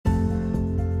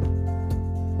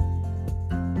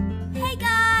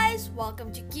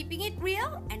welcome to Keeping It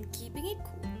Real and Keeping It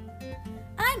Cool.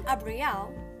 I'm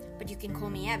Abrielle, but you can call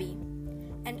me Abby,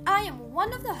 and I am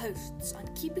one of the hosts on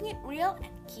Keeping It Real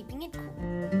and Keeping It Cool.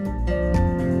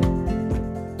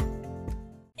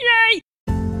 Yay!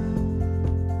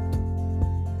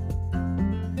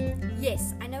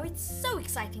 Yes, I know it's so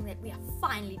exciting that we are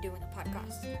finally doing a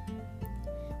podcast.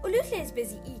 Uluhle is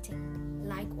busy eating,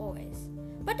 like always,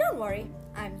 but don't worry,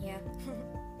 I'm here.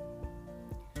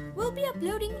 We'll be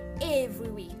uploading every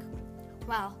week.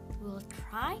 Well, we'll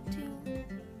try to.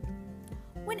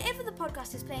 Whenever the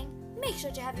podcast is playing, make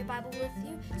sure to have your Bible with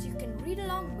you so you can read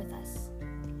along with us.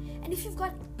 And if you've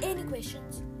got any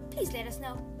questions, please let us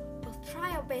know. We'll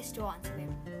try our best to answer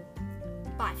them.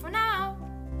 Bye for now.